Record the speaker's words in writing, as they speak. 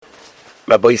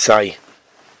Rabbi Isai,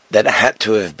 that had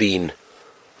to have been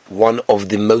one of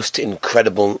the most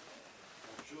incredible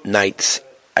nights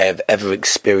I have ever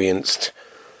experienced.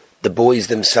 The boys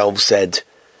themselves said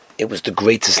it was the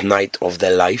greatest night of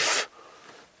their life,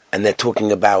 and they're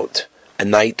talking about a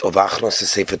night of Achnos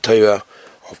Sefer Torah,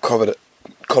 of Kovod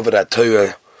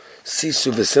HaTorah,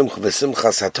 Sisu v'Simcha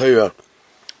v'Simchas HaTorah.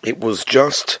 It was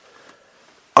just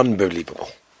unbelievable.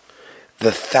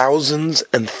 The thousands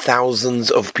and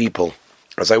thousands of people,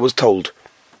 as I was told,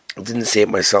 I didn't see it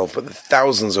myself, but the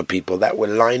thousands of people that were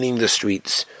lining the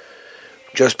streets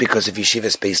just because of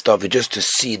Yeshivas Beis David, just to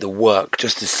see the work,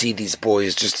 just to see these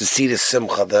boys, just to see the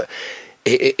Simcha.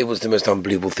 It was the most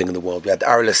unbelievable thing in the world. We had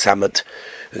Arla Samet,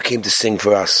 who came to sing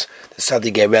for us. The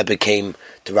Sadigei Rebbe came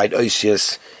to write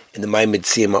Oisius in the Maimed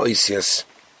Siyama Oisius.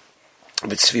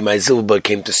 But Tzvi Mai Zilber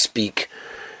came to speak.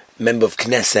 Member of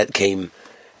Knesset came.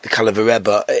 The Kalav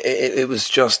Rebbe. It was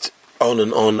just on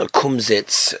and on. A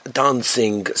kumzitz,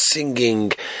 dancing,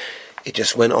 singing. It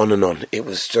just went on and on. It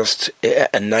was just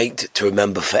a night to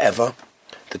remember forever.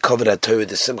 The Kovod HaTorah,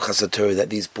 the Simchas HaTorah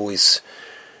that these boys,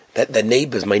 that their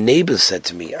neighbors, my neighbors said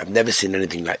to me, I've never seen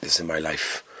anything like this in my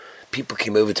life. People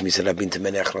came over to me and said, I've been to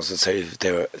many Achnos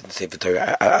Sefer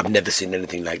Torah. I've never seen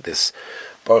anything like this.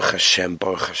 Baruch Hashem,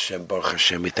 Baruch Hashem, Baruch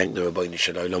Hashem. We thank the Rabbeinu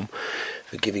Shalom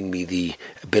for giving me the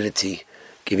ability,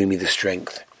 giving me the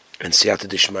strength, and Siyata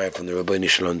Dishmaya from the Rabbeinu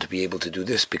Shalom to be able to do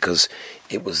this, because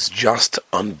it was just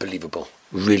unbelievable.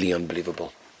 Really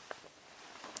unbelievable.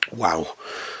 Wow.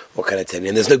 What can I tell you?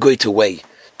 And there's no greater way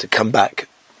to come back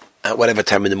at whatever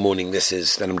time in the morning this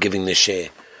is that I'm giving the share,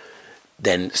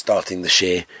 then starting the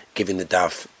share, giving the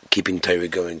daf, keeping Torah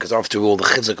going. Because after all, the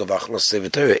chizuk of Achnos Sefer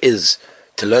Torah is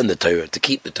to learn the Torah, to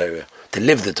keep the Torah, to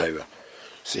live the Torah.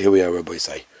 So here we are, Rabbi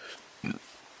Isai.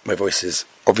 My voice is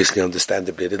obviously,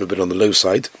 understandably, a little bit on the low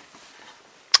side,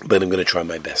 but I'm going to try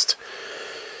my best.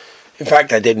 In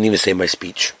fact, I didn't even say my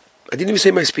speech. I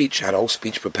had a whole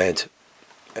speech prepared.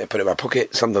 I put it in my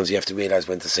pocket. Sometimes you have to realize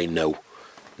when to say no.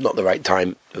 Not the right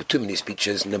time. There were too many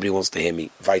speeches. Nobody wants to hear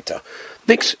me. Weiter.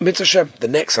 Next, Mitzvah Hashem. The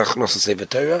next Achnos Sefer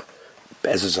Torah,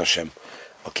 Be'ezus Hashem.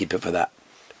 I'll keep it for that,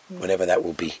 whenever that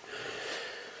will be.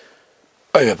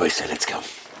 Oh, Rabbi, say, let's go.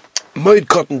 Moed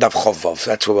Cotton Dav Chavvav.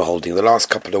 That's what we're holding. The last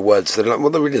couple of words.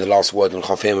 Really the last word on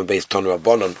Chafim and based on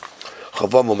Rabbanon.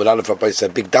 Chavav Moed Aleph Rabbi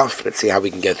said, big daf. Let's see how we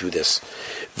can get through this.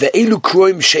 Ve'elu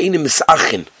kroim she'inim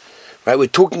misachin. Right, we're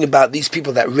talking about these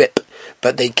people that rip,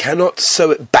 but they cannot sew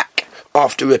it back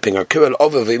after ripping.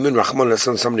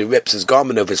 Somebody rips his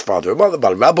garment over his father or mother.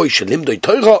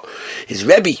 His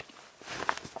Rebbe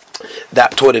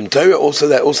that taught him Torah. Also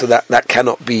that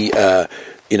cannot be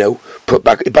put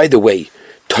back. By the way,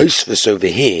 Tosfos over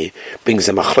here brings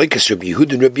a machlokes Rabbi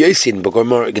Yehuda and Rabbi Yossi in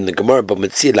the Gemara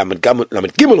B'Metzia Lamed Gimel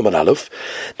Amud Aleph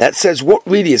that says what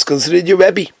really is considered your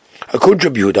Rebbe. According to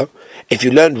Rabbi Yehuda, if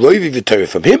you learn Roiv Torah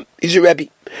from him, he's your Rebbe.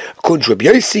 According to Rabbi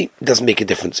Yossi, it doesn't make a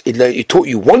difference. He taught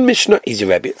you one Mishnah, he's your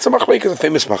Rebbe. It's a machlokes, a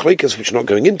famous machlokes, which we're not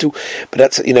going into, but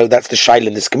that's the shail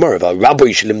in this Gemara. Rabbi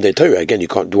Yishalim de Torah. Again, you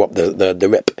can't do up the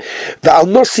rip. Va'al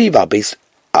nosiva based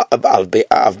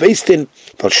in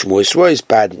Shmuel Yisrael is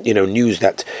bad, news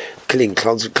that killing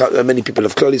many people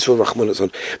of Klal Yisrael, Rachman and so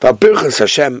on. Va'al Birchas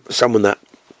Hashem, someone that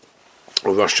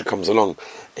Rosh comes along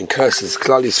and curses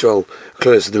Klal Yisrael,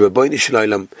 curses the Rabbeinu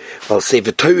Shalom, while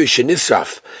Sefer Torah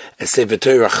Shenisraf, and Sefer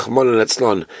Torah Chmon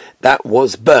Letzlon, that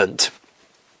was burnt.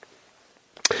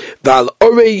 Val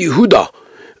Orei Yehuda,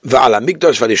 Val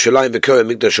Hamikdash, Val Yerushalayim, V'Korah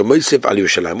Hamikdash, U'Mosif Al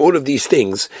Yerushalayim. All of these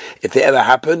things, if they ever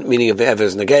happen, meaning if there ever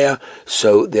is Nageya,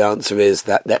 so the answer is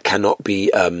that cannot be,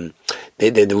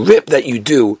 the rip that you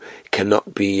do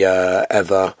cannot be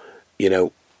ever,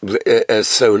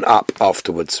 sewn up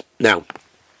afterwards. Now,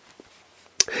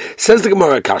 says the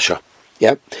Gemara Kasha,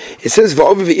 yeah? It says, yeah?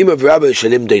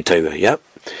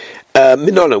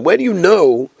 Minola, where do you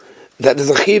know that there's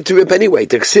a chiv to rip anyway?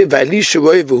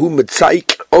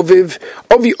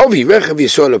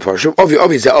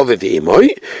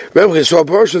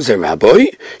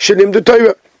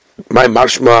 My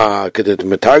mashma kedet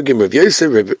metargim Rav Yosef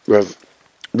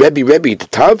Rebbe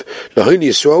Tav Lahoni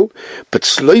Yisrael, but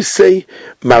Sloisei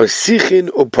Marsichin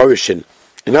or Porishin.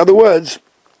 In other words,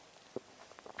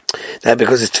 that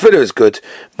because his tefillah is good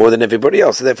more than everybody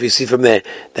else, so therefore you see from there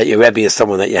that your Rebbe is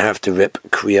someone that you have to rip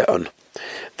kriya on.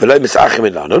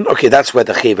 Okay, that's where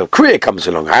the chiv of kriya comes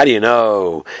along. How do you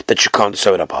know that you can't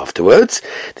sew it up afterwards?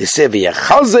 They say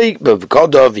v'yachalzik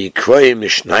b'vgodov yikroim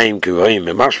l'shnayim kiroim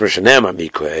v'mashma shenem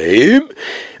amikroim.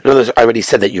 In other words, I already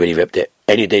said that you already ripped it.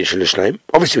 Any day l'shnayim.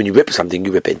 Obviously, when you rip something,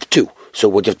 you rip it into two. So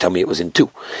would you tell me it was in two?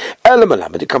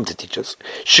 Elam they come to teach us.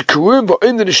 Shekurim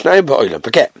ba'oin l'shnayim ba'olam.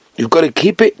 Forget. You've got to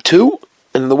keep it two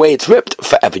and the way it's ripped,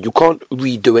 forever. You can't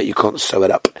redo it, you can't sew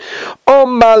it up.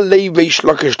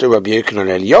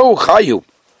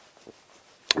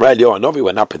 Right, Novi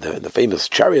went up in the famous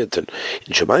chariot, and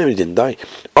in Shemayim he didn't die.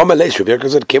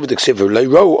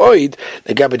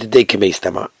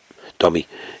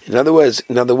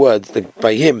 In other words,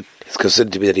 by him, it's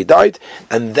considered to be that he died,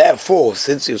 and therefore,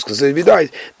 since he was considered to be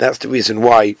died, that's the reason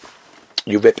why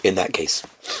you rip in that case.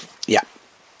 Yeah.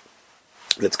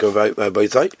 Let's go by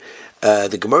side.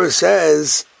 The Gemara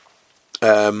says,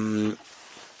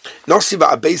 Nasiva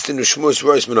are based in the Shmuz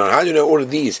Rosh Manon. How do you know all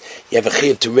of these? You have a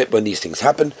chiyuv to rip when these things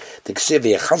happen. The Ksiv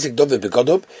Yechazik Dove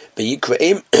Begodob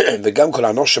Beyikraim Vegam Kol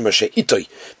Anoshim Asher Itoy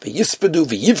Veyispedu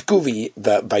Veyivku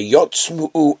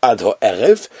Vayotzmu Ad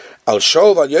Ho'erev Al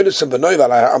Shol Val Yonason Benoy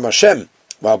Val Am Hashem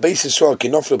Val Beis Yisrael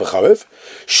Kinoflu B'Charev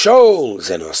Shol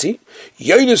Zenosi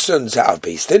Yonason Za'av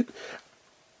Beistin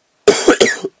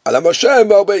Alam Hashem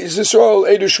Val Beis Yisrael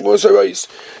Edu Shmuz Harais.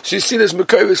 So you see there's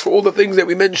Makovis for all the things that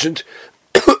we mentioned.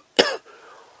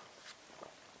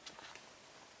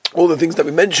 All the things that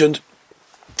we mentioned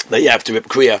that you have to rip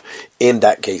kriya in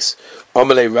that case.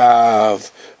 Amalei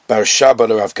Rav Bar Shabbat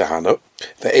Rav Kahana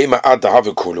ve'ema ad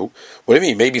dahavukulu. What do you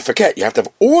mean? Maybe forget. You have to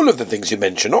have all of the things you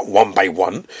mentioned, not one by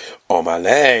one.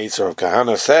 Amalei. So Rav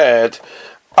Kahana said,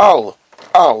 Al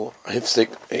hifsik.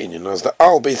 You know, the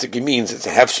al basically means it's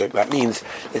a hefsik. That means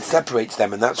it separates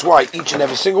them, and that's why each and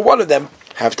every single one of them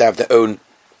have to have their own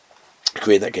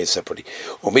create that case separately.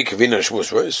 Or make What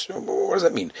does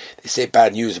that mean? They say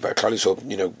bad news about Klal Yisrael,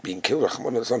 being killed.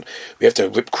 We have to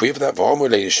rip kriya for that.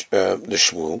 The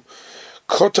Shmuel.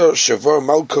 Kotor Shavar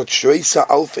Malkot Shreisa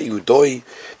Alfa Yudoi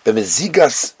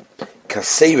Bemezigas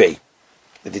Kasere.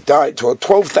 They died.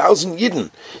 12,000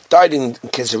 Yidden died in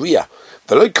Caesarea.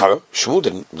 Shmuel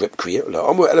didn't rip kriya.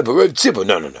 No.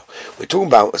 We're talking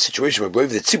about a situation where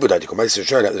the Tzibur died.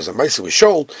 There's a Maisa with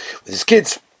Shaul with his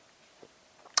kids.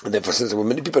 And therefore, since there were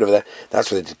many people over there, that's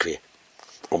what they did kriya.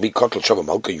 Omi kotl shava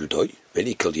malka yudoi,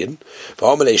 really killed Yidden.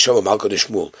 V'amalei shava malka de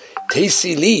Shmuel.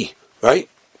 Teisi li, right?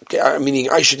 Meaning,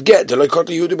 I should get the kotl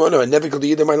Yudim. Oh no, I never killed a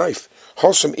Yid in my life.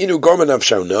 Hosam inu gorman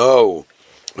avshau. No,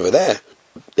 over there,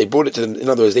 they brought it to them. In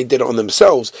other words, they did it on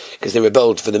themselves because they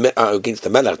rebelled for against the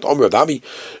Melech. Omer Avami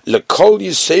lekol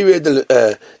yisere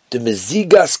de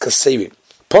mezigas kaseri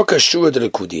poka shura de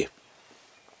lekudiyah.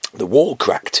 The wall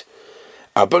cracked.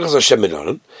 How do you know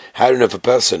if a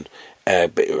person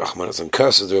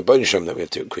curses the Rebbeinu Shem that we have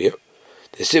to kriya?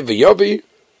 They say v'yobi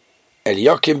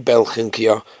Eliakim bel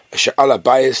Chinkiah asher ala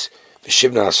bayis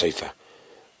v'shivna haSeifa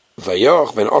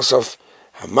v'yoch ben Osaf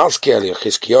hamaske al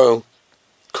Yechizkiyahu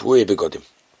k'ruya begodim.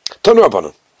 Tanu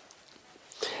Rabbanon.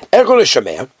 Ergon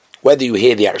l'shamei, whether you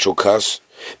hear the actual curse,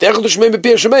 v'ergon l'shamei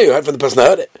b'pir shamei, you heard from the person that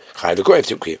heard it. Chayav l'kriya, have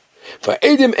to kriya. For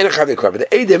Eidim and Chayav l'kriya, but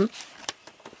the Eidim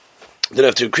don't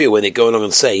have to agree when they go along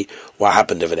and say what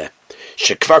happened over there.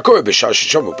 Because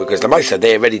the Maisa,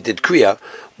 they already did kriya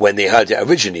when they heard it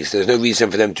originally, so there's no reason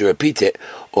for them to repeat it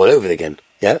all over again.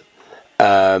 Yeah?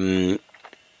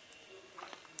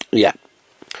 Yeah.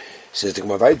 Says the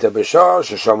Gemara,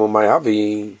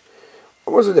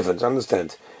 what's the difference? I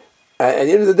understand. At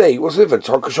the end of the day, what's the difference?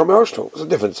 What's the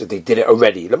difference if they did it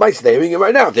already? The Maisa, they're hearing it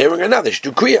right now. They should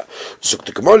do kriya.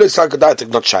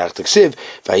 Not shaykh to ksiv.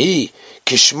 Vahi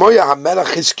kishmoya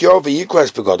hamelach Chizkiyahu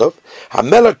v'yikras begodov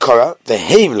hamelach kara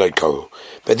v'heim lo koru,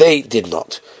 but they did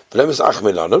not. How do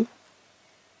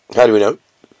we know?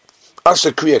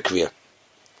 Asa kriya.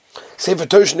 Sefer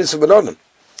Torah is a bananan.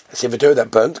 Sefer Torah that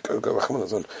burnt.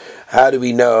 How do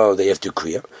we know they have to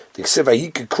kriya? The ksiv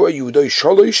v'yikra yudoi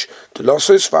sholosh to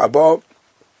losos v'abah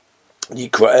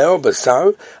yikrael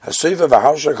b'sar hasoiva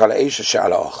v'harshak al eish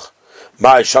she'alach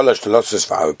my shalosh to losos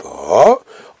v'abah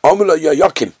amula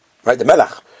yayakim. Right, the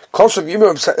Melech. Kosov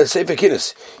Yimur Sefer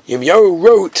Kinnis. Yirmiyahu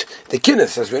wrote the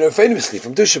Kinnis, as we know famously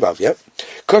from Dushabav, yeah?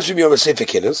 Kosov Yimur Sefer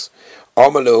Kinnis.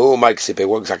 Amalu, Mike Sefer,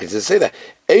 what exactly does it say there?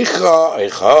 Eicha,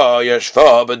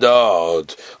 Yashva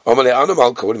Badad. Amale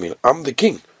Anamalka, what do you mean? I'm the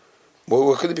king.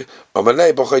 What could it be?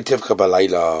 Amalei Bochai Tivka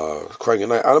Balayla. Crying at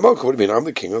night. Anamalka, what do you mean? I'm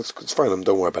the king. It's fine,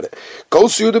 don't worry about it. Go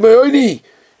Suda Mayoni.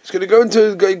 He's going to go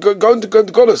into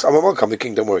Golos. Amamalka, I'm the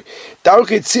king, don't worry.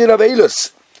 Darkit Sir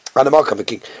Avelus. And the Malcolm the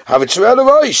king. Have it Shmuel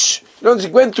Roish. You know, he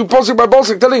went through Posik by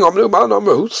Posik telling him,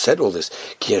 who said all this?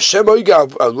 Ki Hashem Oiga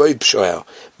al Roib Shoel.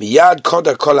 Miyad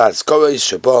Koda Kolaz Koreis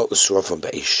Shabbat Usrofam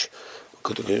Beish.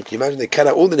 Can you imagine they cut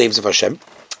out all the names of Hashem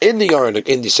in the Yarn,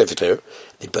 in the Sefer Torah,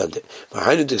 they burned it.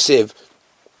 They need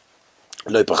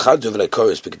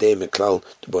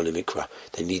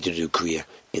to do Kriya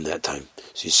in that time.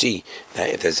 So you see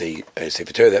that if there's a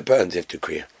Sefer Torah that burns, they have to do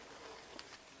Kriya.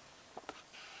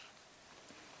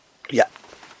 Yeah.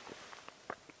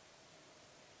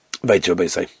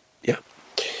 Yeah.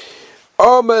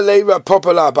 Okay,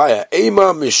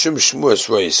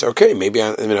 maybe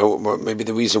maybe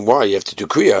the reason why you have to do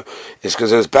kriya is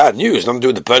because there's bad news. Nothing to do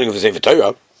with the burning of the Sefer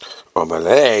Torah. There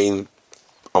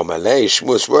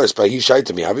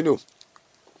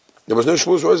was no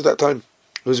shmuz rois at that time.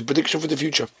 It was a prediction for the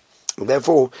future. And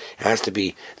therefore, it has to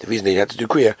be, the reason they had to do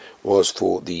kriya was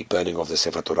for the burning of the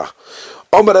Sefer Torah.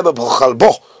 Somebody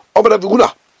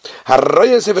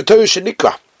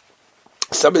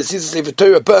sees the Sefer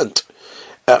Torah burnt.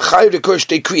 Chayiv l'kosh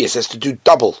de kriya has to do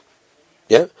double.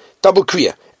 Yeah? Double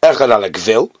kriya. Echad ala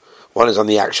gvil. One is on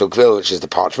the actual gvil, which is the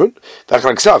parchment. V'echad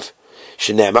ala ksav.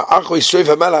 Shenema, achoi sroiv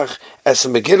ha-melach es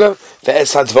ha-megillah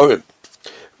ve'es ha-dvorim.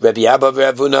 Rabbi Abba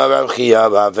ve'avuna Rabchia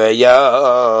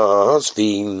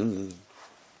ve'yasvin.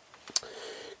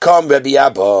 Come Rabbi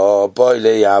Abba,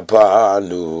 boile Abba,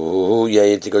 nu,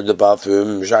 yeah, to go to the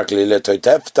bathroom, Jacqueline leto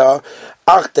tefta,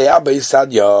 ach de Abba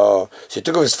isadya. So he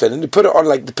took off his fin and he put it on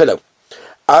like the pillow.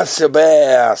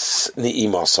 Asebeas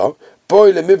ni'imasa,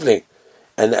 boile mivling.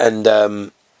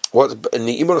 And what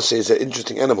ni'imasa is an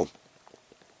interesting animal.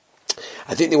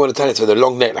 I think they want to turn it with a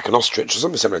long neck like an ostrich or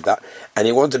something similar like that, and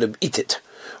he wanted to eat it.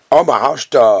 1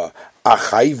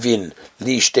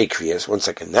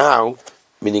 second now,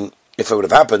 meaning if it would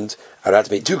have happened, I'd have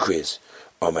to make 2 kriyas.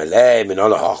 Where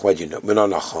do you know? Where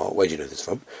do you know this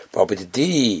from? But did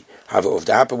he have it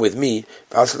to happen with me?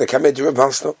 They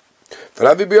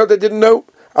didn't know.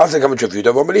 He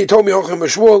told me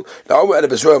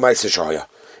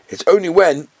it's only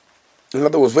when, in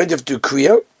other words, when you have to do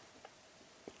kriya,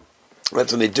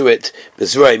 that's when they do it.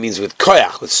 Bezroi means with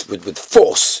koyach, with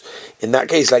force. In that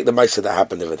case, like the Maisa that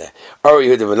happened over there. Or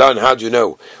Yehuda, how do you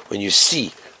know? When you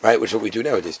see, right, which is what we do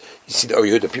nowadays. You see the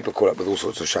Yehuda, people call up with all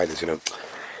sorts of shyness, Do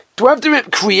I have to rip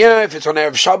kriya if it's on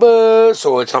Erev Shabbos,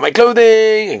 or it's not my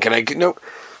clothing, and can I,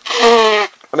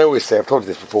 And I always say, I've told you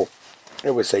this before, I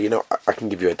always say, I can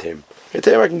give you a tim. I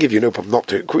can give you no problem not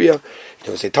to kriya.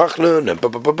 Say tachlan, and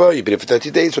you've been here for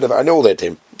 30 days, whatever. I know all that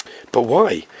tim. But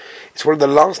why? It's one of the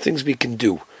last things we can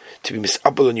do to be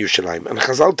misabel on Yerushalayim. And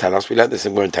Chazal tell us, we learned this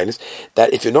in Gemara Tainis,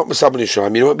 that if you're not misabel on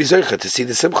Yerushalayim, you don't be zeicha to see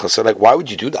the simcha. So, why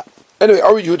would you do that? Anyway,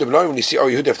 Ari Yehuda, when you see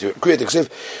Ari Yehuda, have to create the ksiv.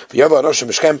 V'yava anashim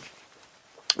mishchem,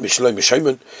 mishloim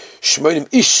mishayman, shmoinim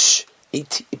ish,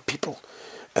 80 people.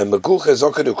 And magulcha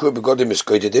zokad ukur begodim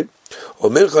miskoidedim, or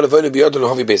milcha levonu biyodon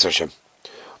havi beis Hashem.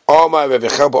 Amar Rebbe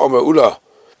Chelba, Amar Ula,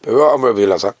 Bera Amar Rebbe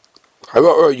Elazar, Hara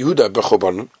Ari Yehuda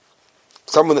bechobanon.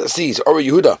 Someone that sees Ari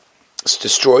Yehuda is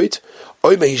destroyed.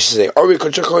 Oime he should say Ari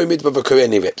Kochakoi mid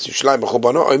b'v'kohen rips. Yushlaim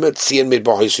b'chobana Oime Tzion mid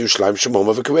b'hais Yushlaim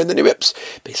Shemoma v'kohen and rips.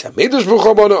 Beis Hamikdash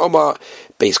b'chobana Oma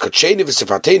Beis Kocheni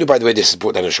v'Sefatenu. By the way, this is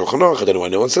brought down in Shulchan Aruch. I don't know why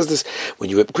no one says this. When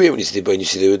you rip kriya, when you see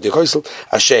the koisel,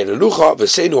 Asher lelucha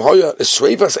v'seinu hoya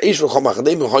l'sreivas eish v'chom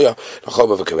achademu hoya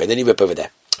l'choma v'kohen. Then you rip over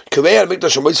there. Whether you hear about the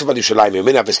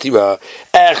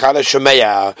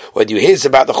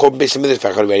Churban Beis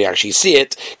Hamikdash, where you actually see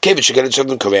it,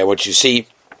 once you see,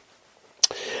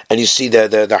 and you see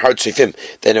the hard sifim,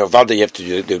 then you have to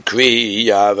do the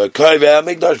kriya, the Kovel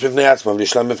Mikdash b'fnei atzma,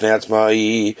 v'yishlam b'fnei atzma,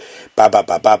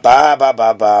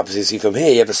 ba. You see from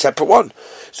here, you have a separate one.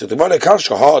 So the one that comes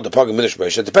the Pagam Midrash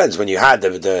Bereisha, it depends. When you had the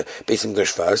Beis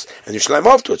Hamikdash first, and Yerushalayim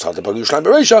afterwards, had the Pagam Yerushalayim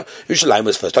Bereisha, Yerushalayim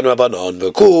was first. On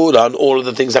all of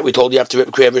the things that we told you have to rip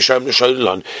kriya v'shem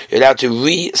l'shoylon. You're allowed to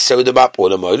re-sew them up, or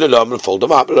the moilam, and fold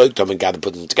them up, like them and gather,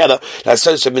 put them together. Like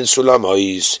so some in sulam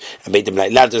hois, and made them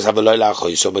like ladders, have a loylach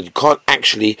hois. So, but you can't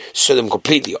actually sew them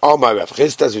completely. All my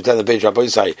refchistas, we tell the page Rabbi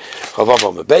say, chavav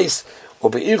on the base, or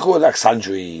be'ichu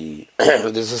Alexandri.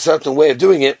 There's a certain way of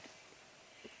doing it.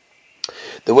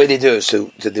 The way they do it, so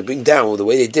they bring down, the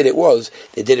way they did it was,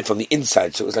 they did it from the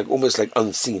inside, so it was almost like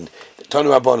unseen.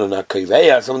 Tonu Rabbanon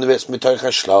HaKoveya, some of the best, Mitoich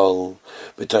HaShlol,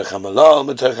 Mitoich HaMalol,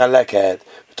 Mitoich HaLeket,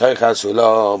 Mitoich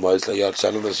HaSulam,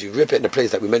 as you rip it in a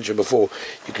place that we mentioned before,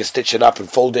 you can stitch it up and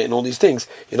fold it and all these things.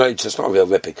 It's just not real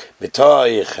ripping.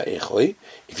 Mitoich HaEchoi,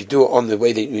 if you do it on the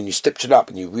way that when you stitch it up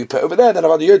and you rip it over there, then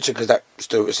about the Yotze, because that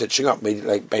still stitching up made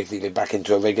it basically back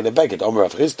into a regular beged. Omer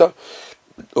Avchista,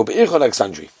 or Be'irch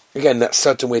Alexandri. Again, that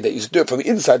certain way that you used to do it from the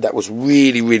inside, that was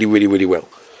really, really, really, really well.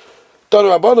 In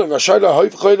other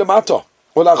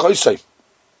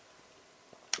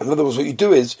words, what you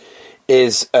do is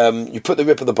you put the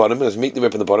rip at the bottom, and make the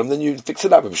rip at the bottom, then you fix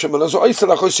it up. You're not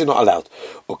allowed.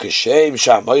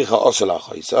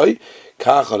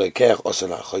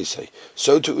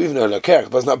 So to even a lekech,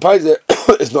 but not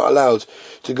is not allowed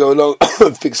to go along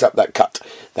and fix up that cut,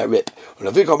 that rip. And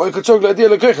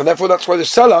therefore that's why the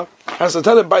seller has to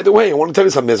tell him, by the way, I want to tell you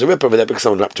something, there's a rip over there because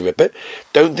someone will have to rip it.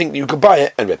 Don't think you can buy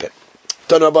it and rip it.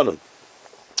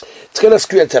 Tchilas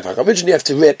Kriya Tefach. Originally you have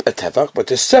to rip a Tefach, but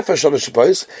the Sefer Shalosh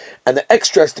Bois, and the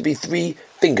extra has to be 3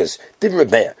 fingers.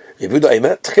 Different Meir.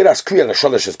 Tchilas Kriya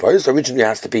Shalosh Bois. Originally it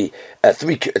has to be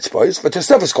 3 boys, but the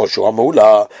Sefer is called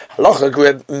Shuamula. Halacha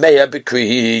Grib Meir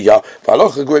Bekriya.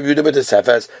 Halacha Grib Yudah with the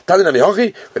Sefers. Tani Nami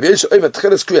Hochi. Rabbi Yisrael Oimer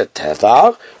Tchilas Kriya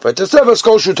Tefach, but the Sefer is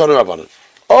called Shutanu Rabbanon.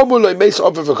 Omulay Meis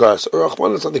Ober V'Kas.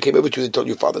 They came over to you and told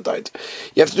your father died.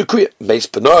 You have to do Kriya. Meis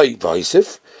Benoi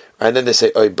V'Hisif. And then they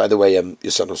say, oh, by the way,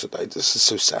 your son also died. This is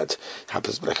so sad. It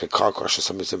happens like a car crash or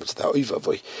something similar to that.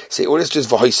 Say, all it's just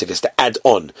v'hoisiv is to add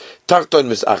on. Tarton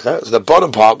misacha. So the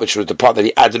bottom part, which was the part that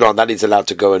he added on, that he's allowed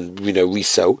to go and,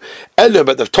 resew.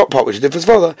 But the top part, which is different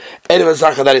father,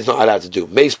 that he's not allowed to do.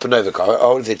 Meis Panovikar.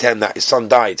 Oh, if they tell him that his son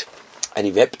died and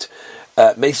he ripped.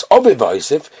 Meis Ovid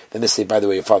V'Hisif, then they say, by the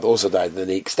way, your father also died, and then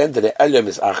they extended it.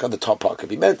 The top part could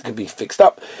be fixed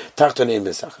up. Tarton in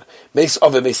Misacha. Meis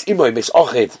Ovid, Meis Imoy, Meis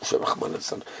Ochev,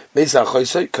 Meis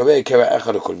Achoisoi, Kaveh Kaveh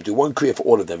Echad Akulim. Do one kriya for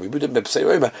all of them. We would have say,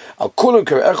 I'll call him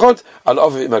Kaveh Echad, I'll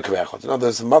Ovid Imoy Kaveh Echad. In other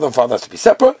words, the mother and father has to be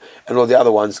separate, and all the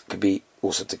other ones could be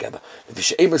also together.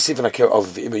 If you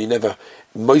never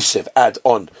Moshev add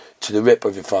on to the rip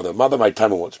of your father and mother, my time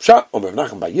wants Pshat, or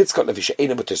Mevnachem by Yitzchak, if you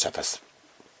ain't able to suffer.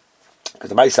 Because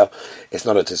the Maisa, it's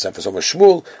not a Tesef, it's Omer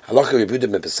Shmuel, Halacha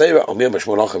Rebudim Mepeseira, Omer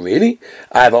Shmuel Halacha really,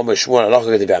 I have Omer Shmuel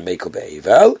Halacha Rediva Meiko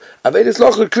Be'evel, Avelis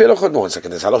Halacha Kriya Halacha, no, 1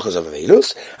 second, there's Halachas of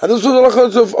Avelus, and there's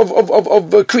Halachas of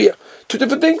Kriya, 2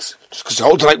 different things, just because it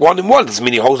holds like one in one, doesn't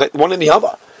mean it holds like one in the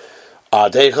other.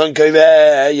 Adechan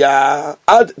Koveya,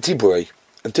 Ad Tiburi,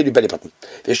 until your belly button.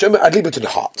 They show me I'd leave it to the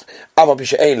heart. Ava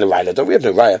Bisha'ain L'Rayla, we have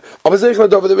no Raya. Ava Zeichel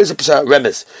Adova, there is a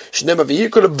Remes. Shnema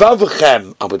V'yikul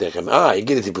Vavchem, Abu Dechem, you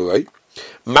get it Tiburi.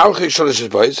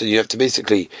 So you have to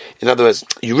basically, in other words,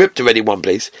 you ripped already one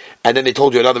place, and then they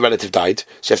told you another relative died,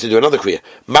 so you have to do another kriya.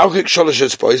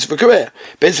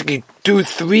 Basically, do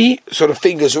 3 sort of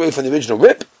fingers away from the original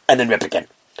rip, and then rip again.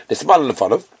 The small in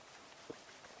front of.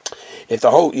 If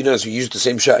the whole, as we use the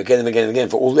same shirt again and again and again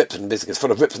for all rips, and basically it's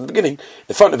full of rips in the beginning,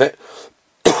 in front of it,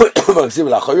 if you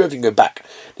can go back.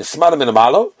 The small in the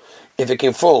malo. If it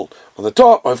can fall on the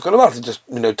top, or if it's going to just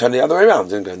turn the other way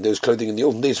around. And those clothing in the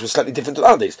olden days was slightly different to the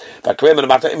other days. But Kriyam and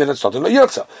Mata Imin and Stotin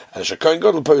Yotza. And Shakain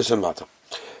Godel Poris and Mata.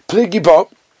 Pligi Bo,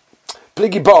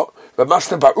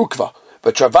 Ramasna Bar Ukva,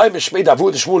 but Travai Mishmei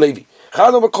Davud Shmuel Levi.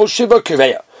 Chadom Kol Shiva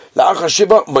Kireya, La'acha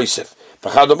Shiva Moisef.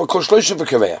 Chadom Kol Shloshim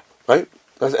Kireya. Right?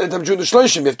 Anytime during the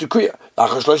Shloshim, you have to kriya.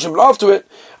 La'acha Shloshim, after it,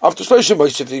 after Shloshim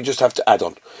Moisef, you just have to add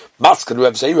on. Maskan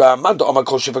Reb Zeira, Manda Omar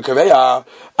Kol Shiva Kireya,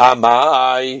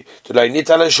 Amai, Tulay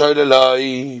Nitala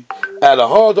Shoyleloi,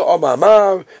 Elahod Omar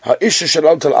Amar, Ha'isha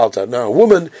Shalom Tal Alta. Now, a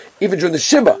woman, even during the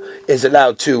Shiva, is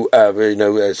allowed to,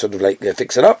 sort of like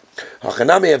fix it up.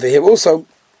 Hachanami over here also.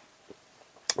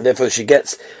 Therefore, she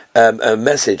gets a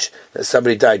message that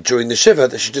somebody died during the Shiva,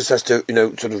 that she just has to,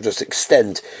 sort of just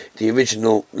extend the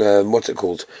original, the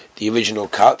original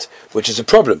cut, which is a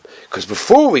problem. Because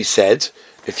before we said,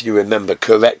 if you remember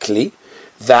correctly,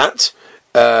 that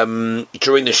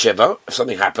during the Shiva, if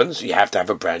something happens, you have to have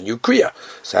a brand new Kriya.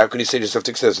 So how can you say to yourself,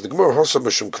 so the Gemara Hossam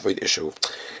Mashum Kavod issue?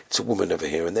 It's a woman over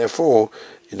here, and therefore,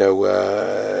 the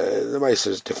Maisa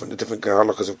is different, the different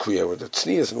halakas of Kriya, with the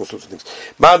Tznias and all sorts of things.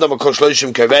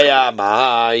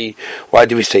 Why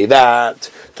do we say that?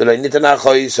 But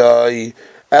the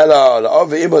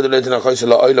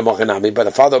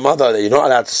father and mother, you're not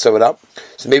allowed to sew it up.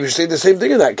 So maybe we should say the same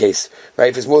thing in that case, right?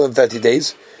 If it's more than 30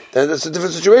 days, then that's a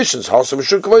different situation. That's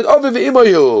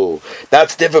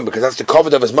different because that's the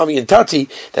covet of his mummy and tati,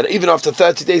 that even after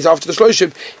 30 days after the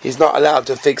shloshim, he's not allowed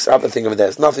to fix up the thing over there.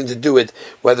 It's nothing to do with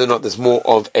whether or not there's more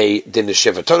of a dinner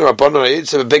shiva.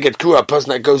 It's a big a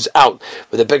person that goes out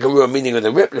with a big meaning with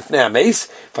a rip lifnei a mace,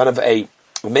 in front of a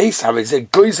mace, how it say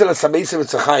goizel as a mace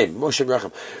with tzachayim. Moshe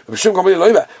Rachem. B'shum kamei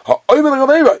loiva. Ha'oimer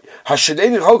gavei.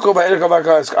 Ha'shedeni cholko va'elek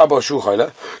avaka eskabo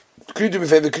shuchayla. Could you do me a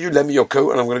favor? Could you lend me your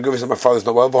coat? And I'm going to go visit my father's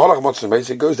not well. He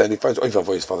goes there and he finds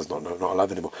his father's not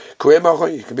alive anymore.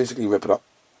 You can basically rip it up.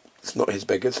 It's not his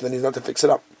beggar, so then he's not to fix it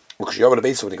up. Because you have a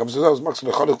base when he comes to his house,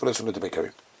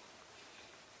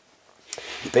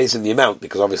 he pays him the amount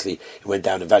because obviously it went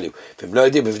down in value. If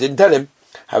he didn't tell him,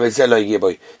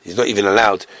 he's not even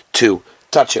allowed to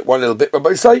touch it. One little bit,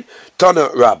 Rabbi say, Tana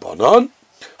Rabbanon,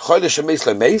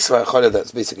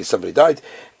 that's basically somebody died.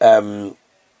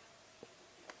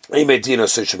 He made Dino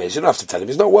such a You don't have to tell him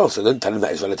he's not well, so don't tell him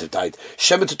that his relative died.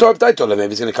 Shema to Torah died, maybe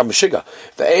he's going to come a shiga.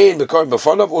 The ain in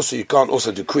front of, also you can't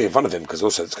also do kriya in front of him because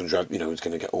also it's going to drive, it's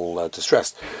going to get all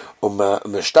distressed.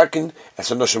 Meshtakin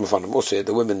as a noshim in front of him. Also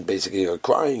the women basically are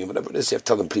crying and whatever it is. You have to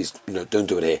tell them, please, don't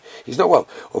do it here. He's not well.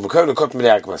 We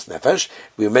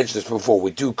mentioned this before.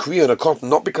 We do kriya on a cotton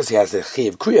not because he has the chi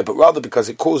of kriya, but rather because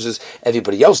it causes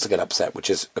everybody else to get upset, which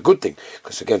is a good thing.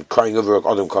 Because again, crying over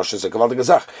a adam kosher is a gavaldig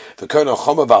gazach. The kona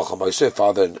chama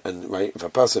father and right, if a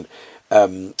person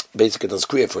basically does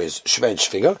kriya for his shvench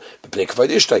figure,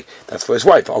 that's for his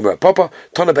wife. Papa,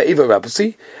 Tana Be'iva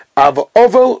Rabasi, Ava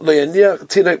Oval, Leonia,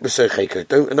 Tinek Besercheka.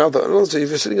 Don't, and also, if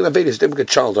you're sitting in a Vedas, don't get a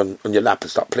child on your lap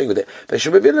and start playing with it. They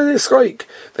should be feeling this strike.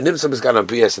 The Nimsam is going to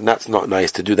BS, and that's not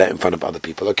nice to do that in front of other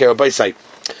people. Okay, Rabbi say,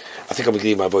 I think I'm going to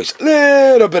give my voice a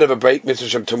little bit of a break. Mr.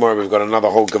 Shem, tomorrow we've got another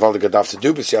whole Gavaldig Gadaf to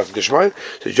do,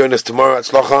 so join us tomorrow at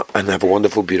Slocha, and have a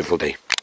wonderful, beautiful day.